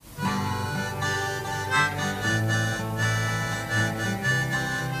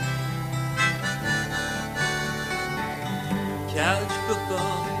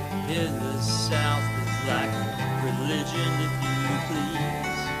attention if you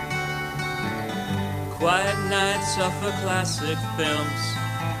please. Quiet nights are for classic films,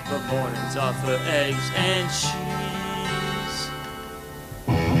 but mornings are for eggs and cheese.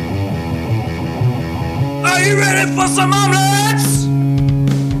 Are you ready for some omelets?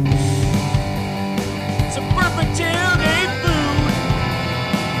 It's a perfect tailgate food.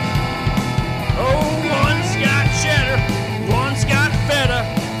 Oh, one's got cheddar, one's got feta.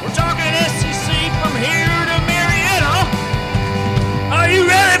 We're talking SEC from here to Marietta. Are you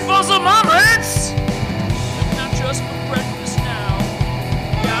ready for some omelets? And not just for breakfast now.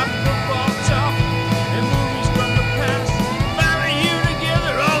 Got football talk and movies from the past. Finally here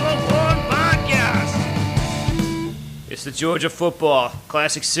together all on one podcast. It's the Georgia Football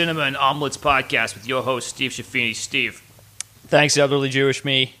Classic Cinema and Omelets podcast with your host, Steve Shaffini. Steve. Thanks, elderly Jewish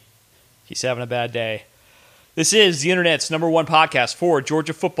me. He's having a bad day. This is the internet's #1 podcast for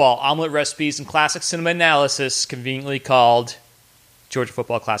Georgia football, omelet recipes, and classic cinema analysis, conveniently called Georgia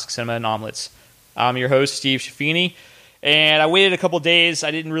Football Classic Cinema and Omelets. I'm your host, Steve Shaffini, and I waited a couple days.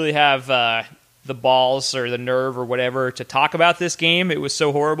 I didn't really have the balls or the nerve or whatever to talk about this game. It was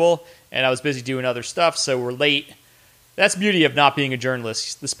so horrible, and I was busy doing other stuff, so we're late. That's the beauty of not being a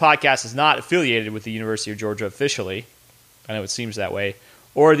journalist. This podcast is not affiliated with the University of Georgia officially. I know it seems that way.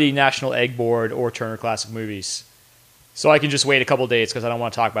 Or the National Egg Board or Turner Classic Movies. So I can just wait a couple days because I don't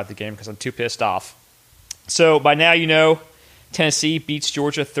want to talk about the game because I'm too pissed off. So by now you know Tennessee beats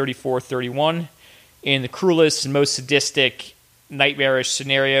Georgia 34-31 in the cruelest and most sadistic, nightmarish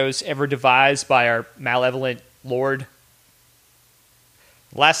scenarios ever devised by our malevolent Lord.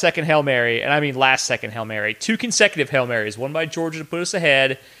 Last-second Hail Mary, and I mean last-second Hail Mary. 2 consecutive Hail Marys, one by Georgia to put us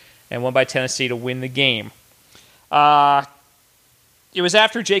ahead and one by Tennessee to win the game. It was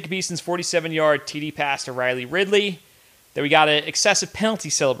after Jacob Eason's 47-yard TD pass to Riley Ridley that we got an excessive penalty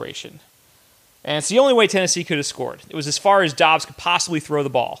celebration. And it's the only way Tennessee could have scored. It was as far as Dobbs could possibly throw the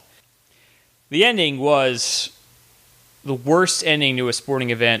ball. The ending was the worst ending to a sporting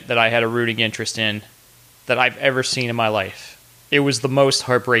event that I had a rooting interest in that I've ever seen in my life. It was the most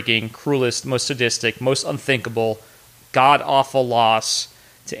heartbreaking, cruelest, most sadistic, most unthinkable, god-awful loss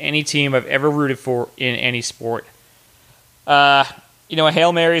to any team I've ever rooted for in any sport. A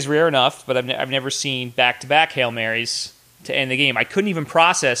Hail Mary is rare enough, but I've never seen back-to-back Hail Marys to end the game. I couldn't even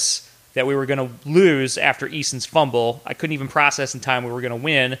process that we were going to lose after Eason's fumble. I couldn't even process in time we were going to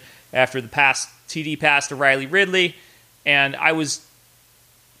win after the TD pass to Riley Ridley, and I was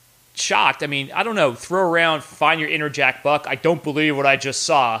shocked. I mean, I don't know, throw around, find your inner Jack Buck. I don't believe what I just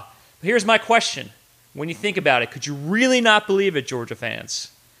saw. But here's my question. When you think about it, could you really not believe it, Georgia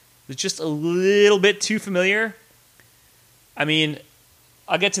fans? It's just a little bit too familiar. I mean,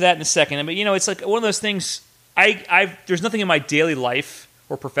 I'll get to that in a second. But, it's like one of those things, there's nothing in my daily life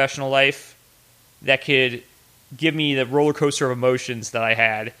or professional life that could give me the roller coaster of emotions that I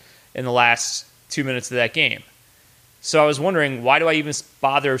had in the last 2 minutes of that game. So I was wondering, why do I even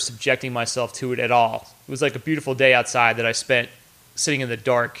bother subjecting myself to it at all? It was like a beautiful day outside that I spent sitting in the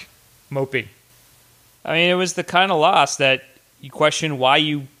dark, moping. I mean, it was the kind of loss that you question why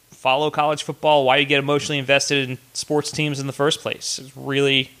you follow college football, why you get emotionally invested in sports teams in the first place. It's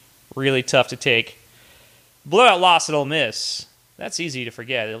really, really tough to take. Blowout loss at Ole Miss, that's easy to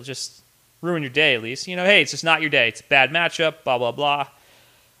forget. It'll just ruin your day at least. Hey, it's just not your day. It's a bad matchup, blah, blah, blah.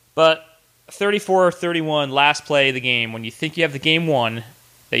 But 34-31, last play of the game, when you think you have the game won,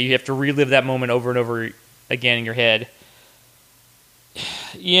 that you have to relive that moment over and over again in your head,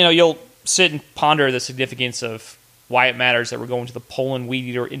 you'll sit and ponder the significance of why it matters that we're going to the Poland Wheat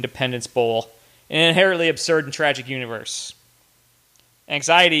Eater Independence Bowl in an inherently absurd and tragic universe.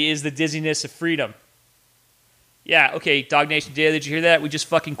 Anxiety is the dizziness of freedom. Yeah, okay, Dog Nation Daily, did you hear that? We just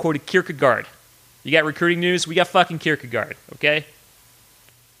fucking quoted Kierkegaard. You got recruiting news? We got fucking Kierkegaard, okay?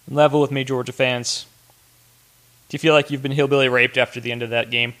 Level with me, Georgia fans. Do you feel like you've been hillbilly raped after the end of that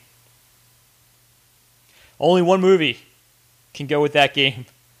game? Only one movie can go with that game.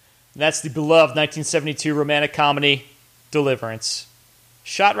 And that's the beloved 1972 romantic comedy, Deliverance.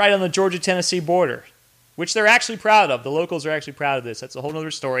 Shot right on the Georgia-Tennessee border, which they're actually proud of. The locals are actually proud of this. That's a whole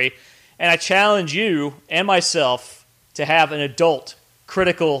other story. And I challenge you and myself to have an adult,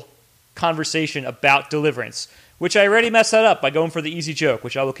 critical conversation about Deliverance, which I already messed that up by going for the easy joke,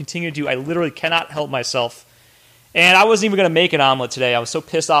 which I will continue to do. I literally cannot help myself. And I wasn't even going to make an omelet today. I was so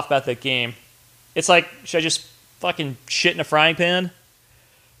pissed off about that game. It's like, should I just fucking shit in a frying pan?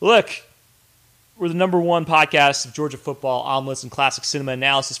 Look, we're the #1 podcast of Georgia football, omelets, and classic cinema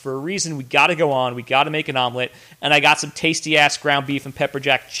analysis for a reason. We got to go on. We got to make an omelet. And I got some tasty-ass ground beef and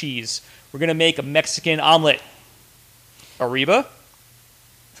Pepperjack cheese. We're going to make a Mexican omelet. Arriba?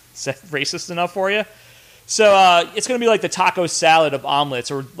 Is that racist enough for you? So it's going to be like the taco salad of omelets,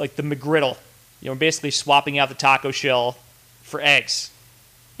 or like the McGriddle. Basically swapping out the taco shell for eggs.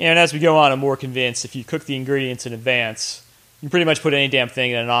 And as we go on, I'm more convinced if you cook the ingredients in advance, you can pretty much put any damn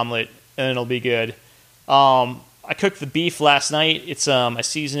thing in an omelet, and it'll be good. I cooked the beef last night. I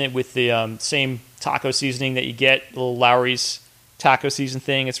season it with the same taco seasoning that you get, little Lowry's taco season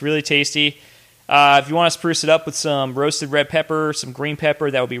thing. It's really tasty. If you want to spruce it up with some roasted red pepper, some green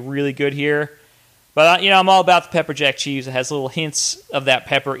pepper, that would be really good here. But I'm all about the Pepperjack cheese. It has little hints of that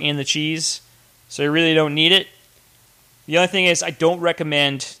pepper in the cheese, so you really don't need it. The only thing is, I don't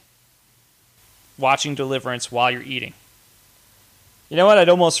recommend watching Deliverance while you're eating. You know what? I'd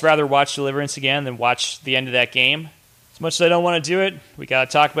almost rather watch Deliverance again than watch the end of that game. As much as I don't want to do it, we got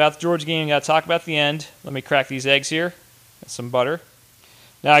to talk about the Georgia game. We got to talk about the end. Let me crack these eggs here. Got some butter.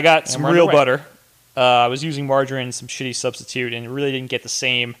 Now I got some real butter. I was using margarine and some shitty substitute, and it really didn't get the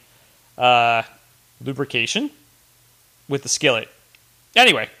same lubrication with the skillet.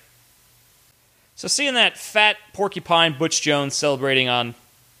 Anyway, so seeing that fat porcupine Butch Jones celebrating on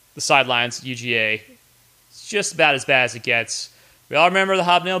the sidelines at UGA, it's just about as bad as it gets. We all remember the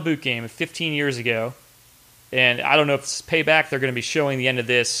Hobnail boot game 15 years ago, and I don't know if it's payback. They're going to be showing the end of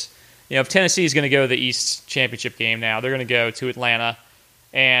this. If Tennessee is going to go to the East Championship game now, they're going to go to Atlanta,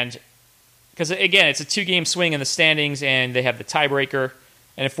 and because, again, it's a 2-game swing in the standings, and they have the tiebreaker,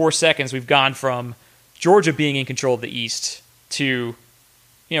 and in 4 seconds, we've gone from Georgia being in control of the East to,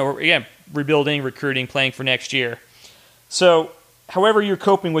 again, rebuilding, recruiting, playing for next year. So, however you're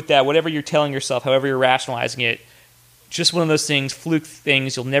coping with that, whatever you're telling yourself, however you're rationalizing it, just one of those things, fluke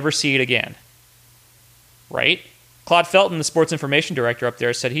things, you'll never see it again. Right? Claude Felton, the sports information director up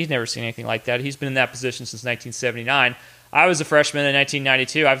there, said he's never seen anything like that. He's been in that position since 1979. I was a freshman in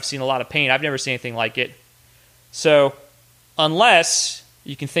 1992. I've seen a lot of pain. I've never seen anything like it. So, unless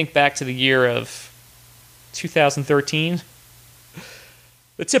you can think back to the year of 2013,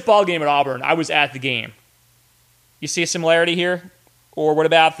 the tip ball game at Auburn, I was at the game. You see a similarity here? Or what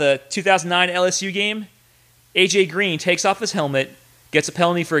about the 2009 LSU game? A.J. Green takes off his helmet, gets a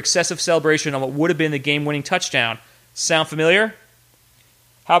penalty for excessive celebration on what would have been the game-winning touchdown. Sound familiar?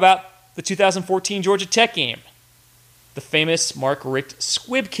 How about the 2014 Georgia Tech game? The famous Mark Richt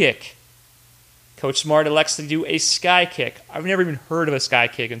squib kick. Coach Smart elects to do a sky kick. I've never even heard of a sky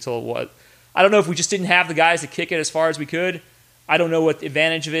kick until it was. I don't know if we just didn't have the guys to kick it as far as we could. I don't know what the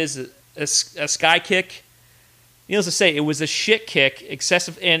advantage of it is, a sky kick. Needless to say, it was a shit kick,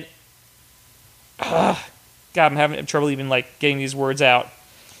 excessive, and God, I'm having trouble even getting these words out.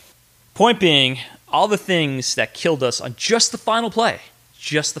 Point being, all the things that killed us on just the final play,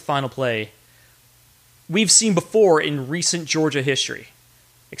 we've seen before in recent Georgia history.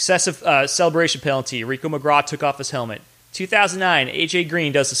 Excessive celebration penalty. Rico McGraw took off his helmet. 2009, A.J.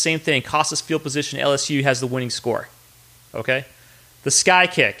 Green does the same thing. Costs us field position. LSU has the winning score. Okay? The sky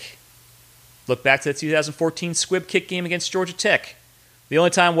kick. Look back to the 2014 squib kick game against Georgia Tech. The only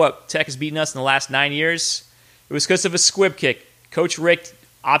time Tech has beaten us in the last 9 years, it was because of a squib kick. Coach Richt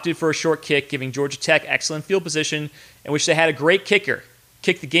opted for a short kick, giving Georgia Tech excellent field position, in which they had a great kicker.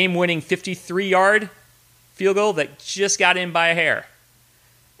 Kicked the game-winning 53-yard field goal that just got in by a hair.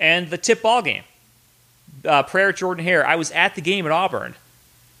 And the tip ball game. Prayer Jordan Hare. I was at the game at Auburn.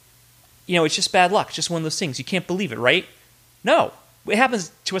 It's just bad luck. It's just one of those things. You can't believe it, right? No. It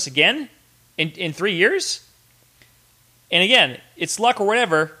happens to us again in 3 years. And again, it's luck or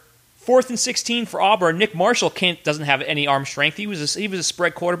whatever. 4th and 16 for Auburn. Nick Marshall doesn't have any arm strength. He was a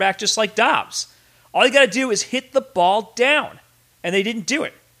spread quarterback just like Dobbs. All you got to do is hit the ball down. And they didn't do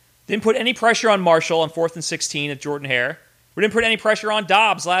it. Didn't put any pressure on Marshall on 4th and 16 at Jordan Hare. We didn't put any pressure on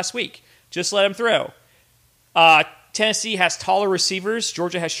Dobbs last week. Just let him throw. Tennessee has taller receivers.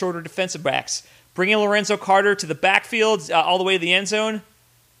 Georgia has shorter defensive backs. Bringing Lorenzo Carter to the backfield all the way to the end zone.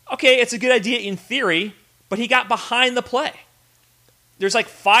 Okay, it's a good idea in theory, but he got behind the play. There's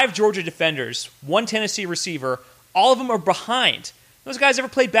 5 Georgia defenders, 1 Tennessee receiver. All of them are behind. Those guys ever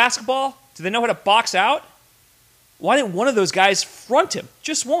played basketball? Do they know how to box out? Why didn't one of those guys front him?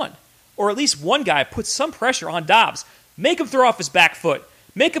 Just one. Or at least one guy put some pressure on Dobbs. Make him throw off his back foot.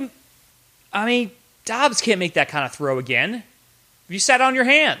 Dobbs can't make that kind of throw again. You sat on your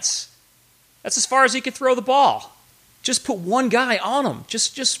hands. That's as far as he could throw the ball. Just put one guy on him.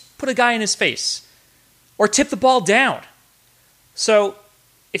 Just put a guy in his face. Or tip the ball down. So,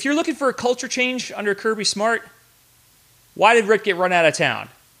 if you're looking for a culture change under Kirby Smart, why did Rick get run out of town?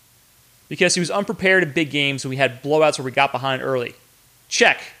 Because he was unprepared in big games and we had blowouts where we got behind early.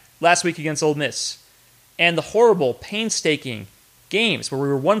 Check. Last week against Ole Miss. And the horrible, painstaking games where we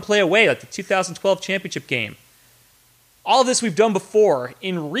were one play away, like the 2012 championship game. All of this we've done before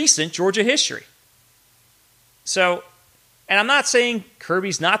in recent Georgia history. So, and I'm not saying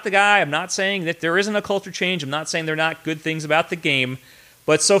Kirby's not the guy. I'm not saying that there isn't a culture change. I'm not saying there are not good things about the game.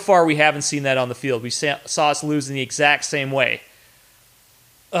 But so far, we haven't seen that on the field. We saw us lose in the exact same way.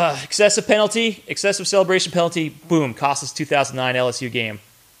 Excessive penalty, excessive celebration penalty, boom, cost us 2009 LSU game.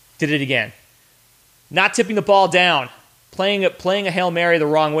 Did it again. Not tipping the ball down, playing a Hail Mary the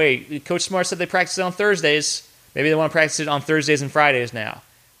wrong way. Coach Smart said they practice it on Thursdays. Maybe they want to practice it on Thursdays and Fridays now.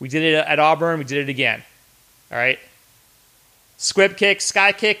 We did it at Auburn. We did it again. All right. Squib kick,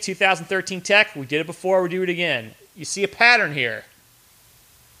 sky kick, 2013 Tech. We did it before. We do it again. You see a pattern here.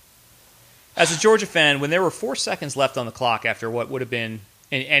 As a Georgia fan, when there were 4 seconds left on the clock after what would have been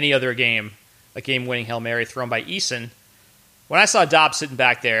in any other game, a game-winning Hail Mary thrown by Eason, when I saw Dobbs sitting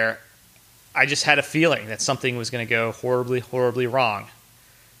back there, I just had a feeling that something was going to go horribly, horribly wrong.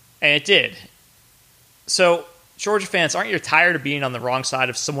 And it did. So, Georgia fans, aren't you tired of being on the wrong side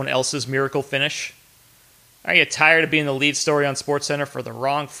of someone else's miracle finish? Aren't you tired of being the lead story on SportsCenter for the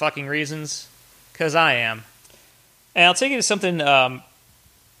wrong fucking reasons? Because I am. And I'll take you to something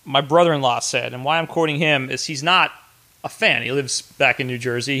my brother-in-law said, and why I'm quoting him is he's not a fan. He lives back in New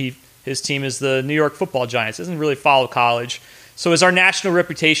Jersey. His team is the New York Football Giants. Doesn't really follow college. So is our national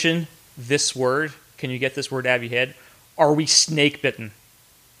reputation this word? Can you get this word out of your head? Are we snake bitten?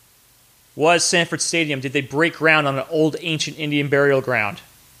 Was Sanford Stadium, did they break ground on an old ancient Indian burial ground,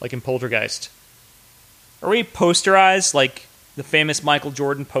 like in Poltergeist? Are we posterized like the famous Michael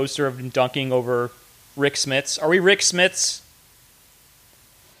Jordan poster of him dunking over Rick Smiths? Are we Rick Smiths?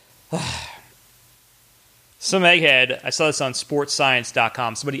 Some egghead, I saw this on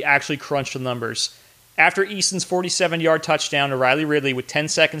sportscience.com, somebody actually crunched the numbers. After Easton's 47-yard touchdown to Riley Ridley with 10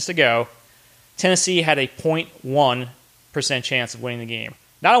 seconds to go, Tennessee had a 0.1% chance of winning the game.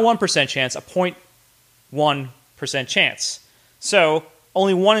 Not a 1% chance, a 0.1% chance. So,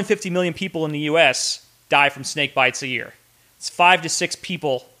 only 1 in 50 million people in the U.S. die from snake bites a year. It's 5 to 6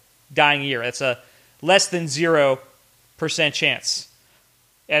 people dying a year. That's a less than 0% chance.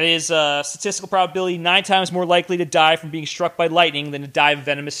 That is a statistical probability 9 times more likely to die from being struck by lightning than to die of a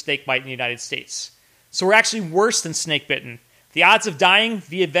venomous snake bite in the United States. So we're actually worse than snake bitten. The odds of dying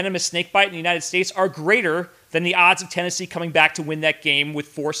via venomous snake bite in the United States are greater than the odds of Tennessee coming back to win that game with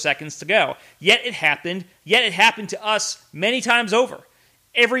 4 seconds to go. Yet it happened to us many times over.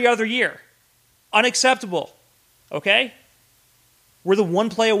 Every other year. Unacceptable. Okay? We're the one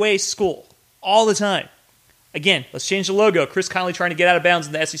play away school. All the time. Again, let's change the logo. Chris Conley trying to get out of bounds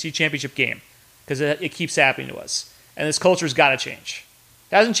in the SEC championship game. Because it keeps happening to us. And this culture's got to change.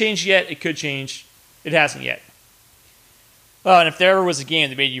 It hasn't changed yet. It could change. It hasn't yet. Oh, and if there ever was a game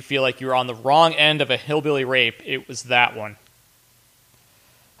that made you feel like you were on the wrong end of a hillbilly rape, it was that one.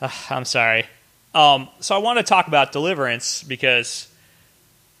 I'm sorry. So I want to talk about Deliverance because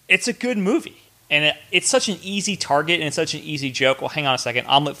it's a good movie. And it's such an easy target and it's such an easy joke. Well, hang on a second.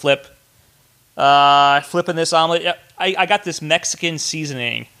 Omelet flip. Flipping this omelet. I got this Mexican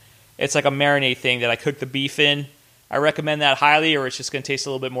seasoning. It's like a marinade thing that I cook the beef in. I recommend that highly, or it's just going to taste a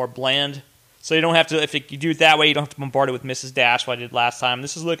little bit more bland. So you don't have to, if you do it that way, you don't have to bombard it with Mrs. Dash like I did last time.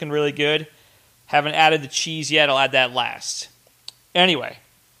 This is looking really good. Haven't added the cheese yet. I'll add that last. Anyway,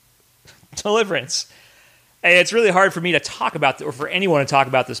 Deliverance. And it's really hard for me to talk about, or for anyone to talk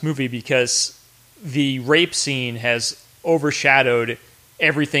about this movie because the rape scene has overshadowed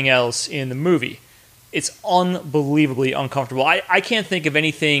everything else in the movie. It's unbelievably uncomfortable. I can't think of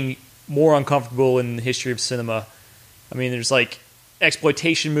anything more uncomfortable in the history of cinema. I mean, there's like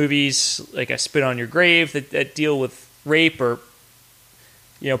exploitation movies, like I Spit on Your Grave, that deal with rape, or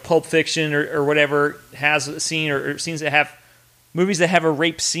Pulp Fiction or whatever has a scene, or scenes that have movies that have a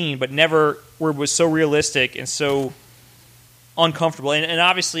rape scene, but never where it was so realistic and so uncomfortable. And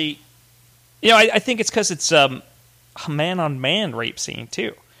obviously, I think it's because it's a man-on-man rape scene,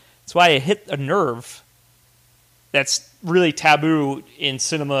 too. That's why it hit a nerve that's really taboo in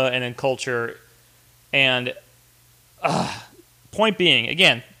cinema and in culture. And point being,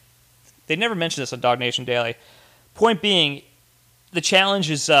 again, they never mentioned this on Dog Nation Daily. Point being, the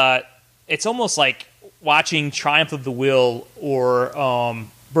challenge is it's almost like watching Triumph of the Will or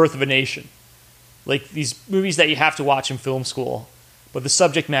Birth of a Nation. Like these movies that you have to watch in film school. But the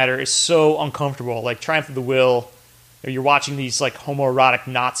subject matter is so uncomfortable. Like Triumph of the Will, you're watching these like homoerotic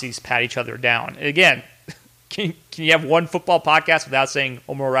Nazis pat each other down. And again, can you have one football podcast without saying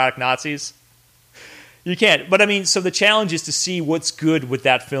homoerotic Nazis? You can't. But I mean, so the challenge is to see what's good with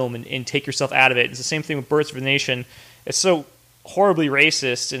that film and take yourself out of it. It's the same thing with Birth of a Nation. It's so horribly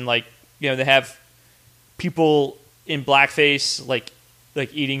racist, and like, they have people in blackface like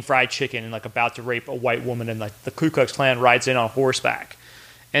eating fried chicken and like about to rape a white woman, and like the Ku Klux Klan rides in on horseback.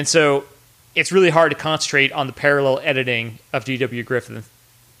 And so it's really hard to concentrate on the parallel editing of D.W. Griffith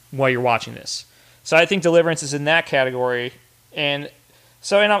while you're watching this. So I think Deliverance is in that category. And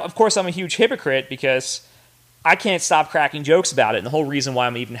of course, I'm a huge hypocrite because I can't stop cracking jokes about it. And the whole reason why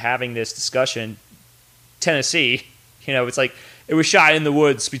I'm even having this discussion, Tennessee, it's like it was shot in the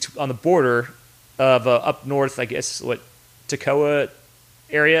woods on the border of up north, I guess, Toccoa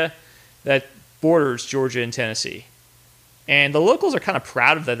area that borders Georgia and Tennessee. And the locals are kind of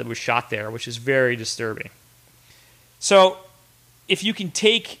proud of that it was shot there, which is very disturbing. So if you can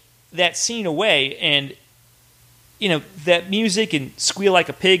take that scene away and, that music and squeal like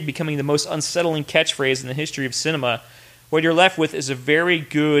a pig becoming the most unsettling catchphrase in the history of cinema, what you're left with is a very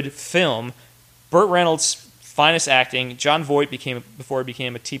good film. Burt Reynolds' finest acting. Jon Voight before he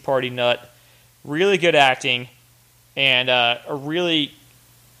became a Tea Party nut. Really good acting. And a really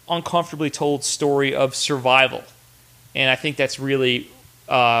uncomfortably told story of survival. And I think that's really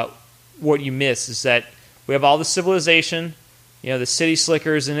what you miss, is that we have all the civilization, the city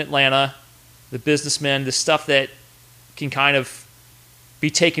slickers in Atlanta, the businessmen, the stuff that can kind of be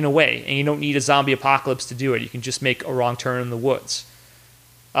taken away. And you don't need a zombie apocalypse to do it. You can just make a wrong turn in the woods.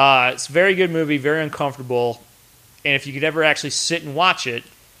 It's a very good movie, very uncomfortable. And if you could ever actually sit and watch it,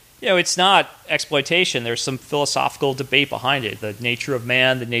 it's not exploitation. There's some philosophical debate behind it. The nature of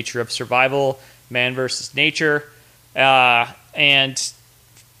man, the nature of survival, man versus nature. And,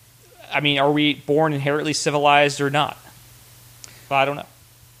 are we born inherently civilized or not? Well, I don't know.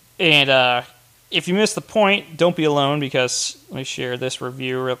 And if you missed the point, don't be alone, because let me share this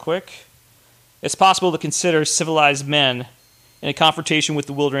review real quick. It's possible to consider civilized men in a confrontation with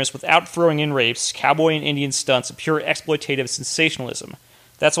the wilderness without throwing in rapes, cowboy and Indian stunts, and pure exploitative sensationalism.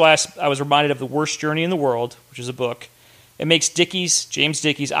 That's why I was reminded of The Worst Journey in the World, which is a book. It makes James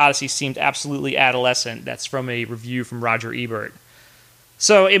Dickey's Odyssey seem absolutely adolescent. That's from a review from Roger Ebert.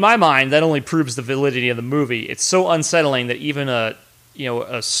 So in my mind, that only proves the validity of the movie. It's so unsettling that even a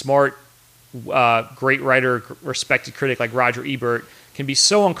smart, great writer, respected critic like Roger Ebert can be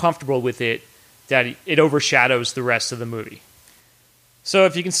so uncomfortable with it that it overshadows the rest of the movie. So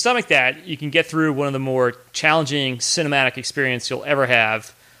if you can stomach that, you can get through one of the more challenging cinematic experiences you'll ever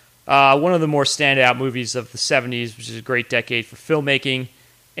have. One of the more standout movies of the 70s, which is a great decade for filmmaking.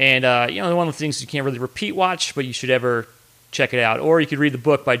 And, one of the things you can't really repeat watch, but you should ever check it out. Or you could read the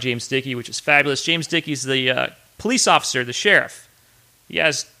book by James Dickey, which is fabulous. James Dickey's the police officer, the sheriff. You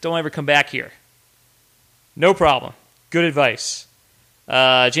guys don't ever come back here. No problem. Good advice.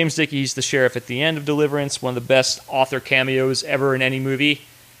 James Dickey's the sheriff at the end of Deliverance, one of the best author cameos ever in any movie.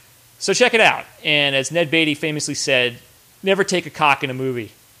 So check it out. And as Ned Beatty famously said, never take a cock in a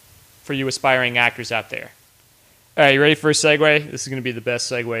movie, for you aspiring actors out there. All right, you ready for a segue? This is going to be the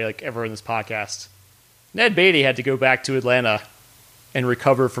best segue ever in this podcast. Ned Beatty had to go back to Atlanta and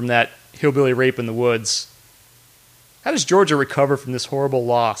recover from that hillbilly rape in the woods. How does Georgia recover from this horrible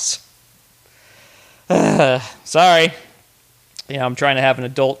loss? Sorry. I'm trying to have an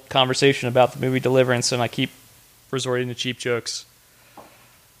adult conversation about the movie Deliverance, and I keep resorting to cheap jokes.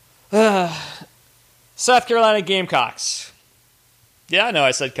 South Carolina Gamecocks. Yeah, I know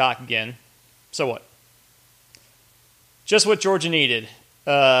I said cock again. So what? Just what Georgia needed.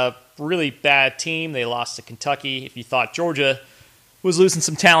 Really bad team. They lost to Kentucky. If you thought Georgia was losing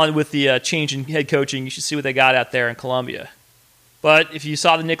some talent with the change in head coaching, you should see what they got out there in Columbia. But if you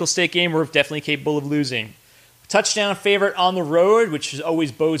saw the Nicholls State game, we're definitely capable of losing. Touchdown favorite on the road, which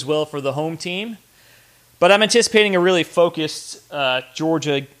always bodes well for the home team. But I'm anticipating a really focused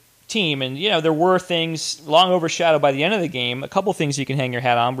Georgia team. And, there were things long overshadowed by the end of the game. A couple things you can hang your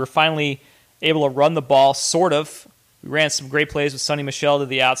hat on. We're finally able to run the ball, sort of. We ran some great plays with Sonny Michel to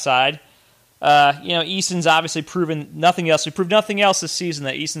the outside. Easton's obviously proven nothing else. We proved nothing else this season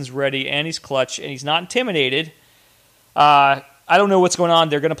that Easton's ready and he's clutch and he's not intimidated. I don't know what's going on.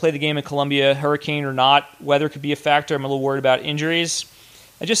 They're going to play the game in Columbia, hurricane or not. Weather could be a factor. I'm a little worried about injuries.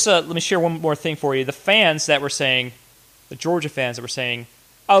 And just let me share one more thing for you. The fans that were saying, the Georgia fans that were saying,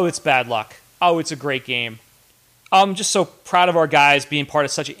 oh, it's bad luck. Oh, it's a great game. I'm just so proud of our guys being part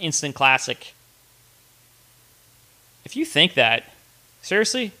of such an instant classic. If you think that,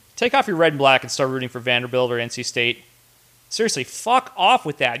 seriously, take off your red and black and start rooting for Vanderbilt or NC State. Seriously, fuck off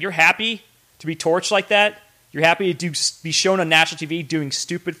with that. You're happy to be torched like that? You're happy to be shown on national TV doing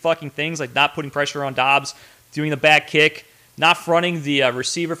stupid fucking things like not putting pressure on Dobbs, doing the bad kick, not fronting the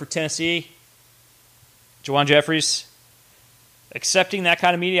receiver for Tennessee, Juwan Jeffries. Accepting that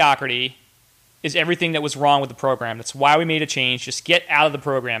kind of mediocrity is everything that was wrong with the program. That's why we made a change. Just get out of the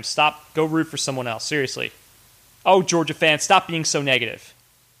program. Stop. Go root for someone else. Seriously. Oh, Georgia fans, stop being so negative.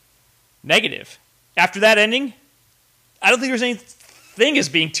 Negative? After that ending? I don't think there's any thing as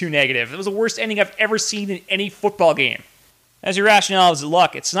being too negative. It was the worst ending I've ever seen in any football game. As your rationale is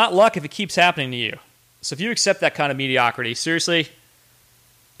luck. It's not luck if it keeps happening to you. So if you accept that kind of mediocrity, seriously,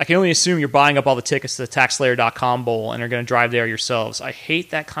 I can only assume you're buying up all the tickets to the TaxSlayer.com Bowl and are going to drive there yourselves. I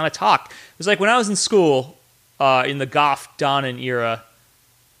hate that kind of talk. It was like when I was in school, in the Goff Donnan era,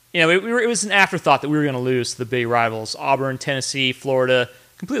 it was an afterthought that we were going to lose to the big rivals. Auburn, Tennessee, Florida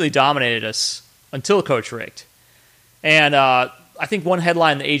completely dominated us until Coach rigged. And I think one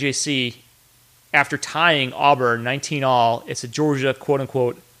headline in the AJC, after tying Auburn 19-all, it's a Georgia,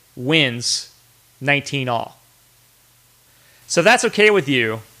 quote-unquote, wins 19-all. So if that's okay with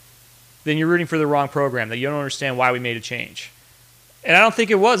you, then you're rooting for the wrong program, that you don't understand why we made a change. And I don't think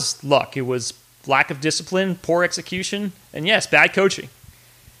it was luck. It was lack of discipline, poor execution, and yes, bad coaching.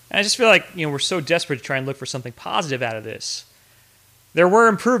 And I just feel like we're so desperate to try and look for something positive out of this. There were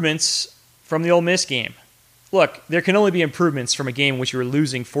improvements from the Ole Miss game. Look, there can only be improvements from a game in which you were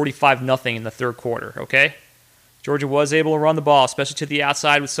losing 45-0 in the third quarter, okay? Georgia was able to run the ball, especially to the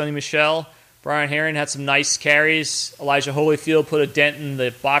outside with Sonny Michel. Brian Herron had some nice carries. Elijah Holyfield put a dent in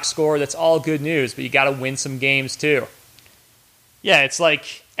the box score. That's all good news, but you got to win some games too. Yeah, it's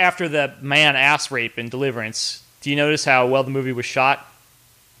like after the man ass rape in Deliverance, do you notice how well the movie was shot?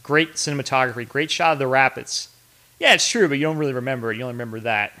 Great cinematography, great shot of the rapids. Yeah, it's true, but you don't really remember it. You only remember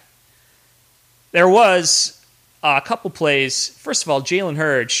that. There was a couple plays. First of all, Jalen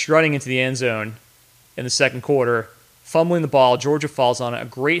Hurd strutting into the end zone in the second quarter, fumbling the ball. Georgia falls on it. A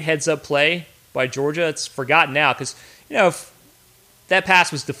great heads-up play by Georgia. It's forgotten now because, if that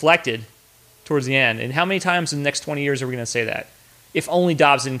pass was deflected towards the end, and how many times in the next 20 years are we going to say that? If only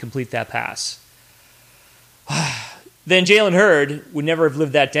Dobbs didn't complete that pass. Then Jalen Hurd would never have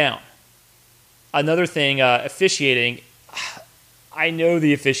lived that down. Another thing, officiating. I know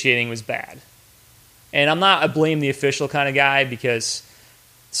the officiating was bad. And I'm not a blame the official kind of guy because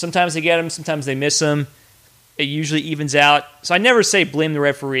sometimes they get them, sometimes they miss them. It usually evens out. So I never say blame the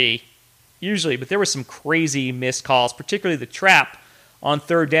referee, usually, but there were some crazy missed calls, particularly the trap on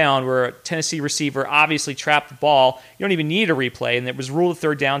third down where a Tennessee receiver obviously trapped the ball. You don't even need a replay, and it was ruled a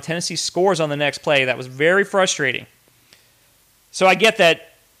third down. Tennessee scores on the next play. That was very frustrating. So I get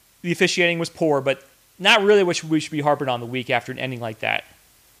that the officiating was poor, but not really what we should be harping on the week after an ending like that.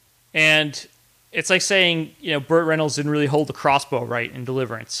 And it's like saying, Burt Reynolds didn't really hold the crossbow right in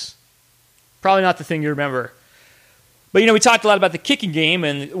Deliverance. Probably not the thing you remember. But, we talked a lot about the kicking game,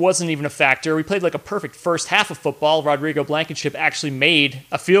 and it wasn't even a factor. We played like a perfect first half of football. Rodrigo Blankenship actually made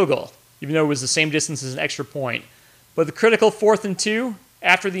a field goal, even though it was the same distance as an extra point. But the critical 4th and 2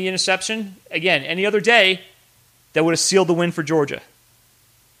 after the interception, again, any other day, that would have sealed the win for Georgia.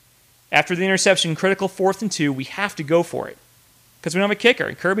 After the interception, critical 4th and 2, we have to go for it. Because we don't have a kicker,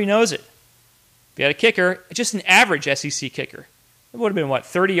 and Kirby knows it. If you had a kicker, just an average SEC kicker, it would have been,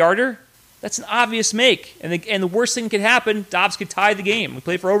 30-yarder? That's an obvious make. And the worst thing could happen, Dobbs could tie the game. We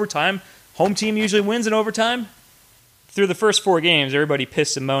play for overtime. Home team usually wins in overtime. Through the first 4 games, everybody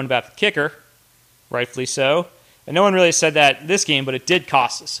pissed and moaned about the kicker, rightfully so. And no one really said that this game, but it did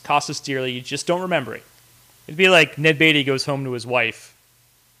cost us. It cost us dearly. You just don't remember it. It'd be like Ned Beatty goes home to his wife.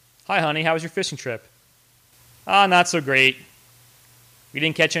 Hi, honey, how was your fishing trip? Not so great. We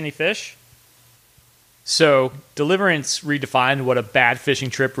didn't catch any fish? So, Deliverance redefined what a bad fishing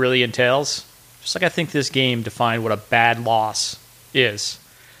trip really entails. Just like I think this game defined what a bad loss is.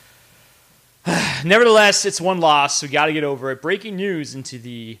 Nevertheless, it's one loss, so we got to get over it. Breaking news into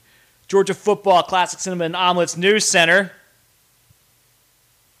the Georgia Football Classic Cinema and Omelets News Center.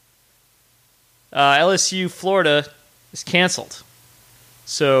 LSU Florida is canceled.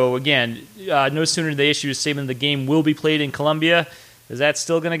 So, again, no sooner did they issue a statement the game will be played in Columbia. Is that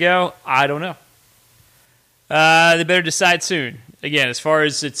still going to go? I don't know. They better decide soon. Again, as far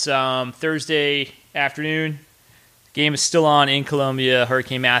as it's Thursday afternoon, the game is still on in Columbia.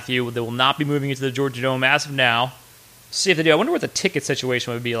 Hurricane Matthew. They will not be moving into the Georgia Dome as of now. See if they do. I wonder what the ticket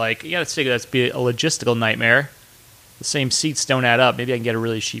situation would be like. You got to figure that's be a logistical nightmare. The same seats don't add up. Maybe I can get a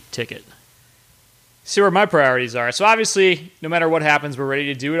really cheap ticket. See where my priorities are. So obviously, no matter what happens, we're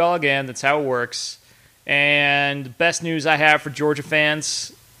ready to do it all again. That's how it works. And the best news I have for Georgia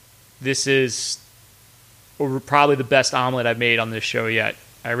fans, this is probably the best omelet I've made on this show yet.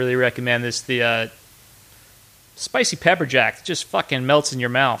 I really recommend this. The spicy Pepperjack. It just fucking melts in your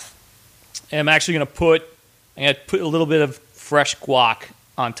mouth. And I'm actually going to put a little bit of fresh guac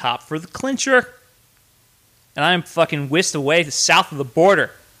on top for the clincher. And I'm fucking whisked away to south of the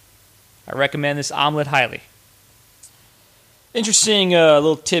border. I recommend this omelet highly. Interesting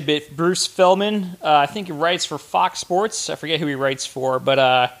little tidbit. Bruce Feldman, I think he writes for Fox Sports. I forget who he writes for,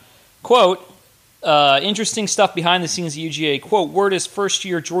 but quote, Interesting stuff behind the scenes at UGA. Quote, word is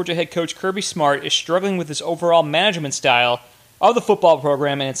first-year Georgia head coach Kirby Smart is struggling with his overall management style of the football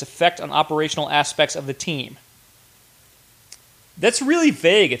program and its effect on operational aspects of the team. That's really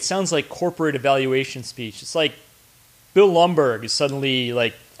vague. It sounds like corporate evaluation speech. It's like Bill Lumberg is suddenly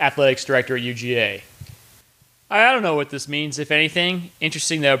like athletics director at UGA. I don't know what this means, if anything.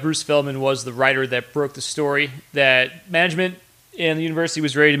 Interesting that Bruce Feldman was the writer that broke the story that management and the university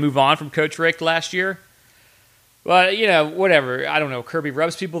was ready to move on from Coach Rick last year. But, whatever. I don't know. Kirby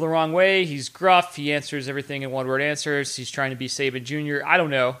rubs people the wrong way. He's gruff. He answers everything in one-word answers. He's trying to be Saban Jr. I don't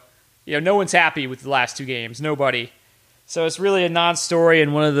know. No one's happy with the last two games. Nobody. So it's really a non-story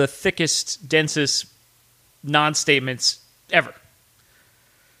and one of the thickest, densest non-statements ever.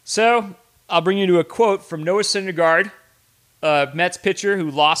 So I'll bring you to a quote from Noah Syndergaard, a Mets pitcher who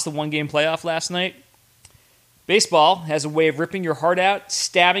lost the one-game playoff last night. Baseball has a way of ripping your heart out,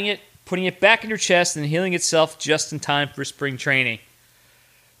 stabbing it, putting it back in your chest, and healing itself just in time for spring training.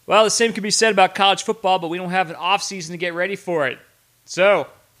 Well, the same could be said about college football, but we don't have an off-season to get ready for it. So,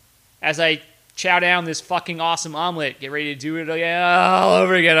 as I chow down this fucking awesome omelet, get ready to do it again, all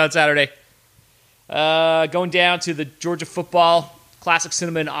over again on Saturday. Going down to the Georgia football classic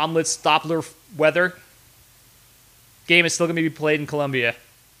cinnamon omelets Doppler weather. Game is still going to be played in Columbia.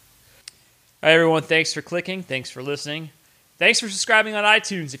 All right, everyone, thanks for clicking. Thanks for listening. Thanks for subscribing on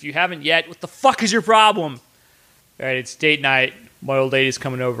iTunes. If you haven't yet, what the fuck is your problem? All right, it's date night. My old lady's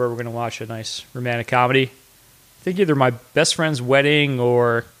coming over. We're going to watch a nice romantic comedy. I think either my best friend's wedding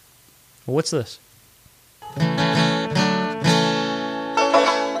or... Well, what's this?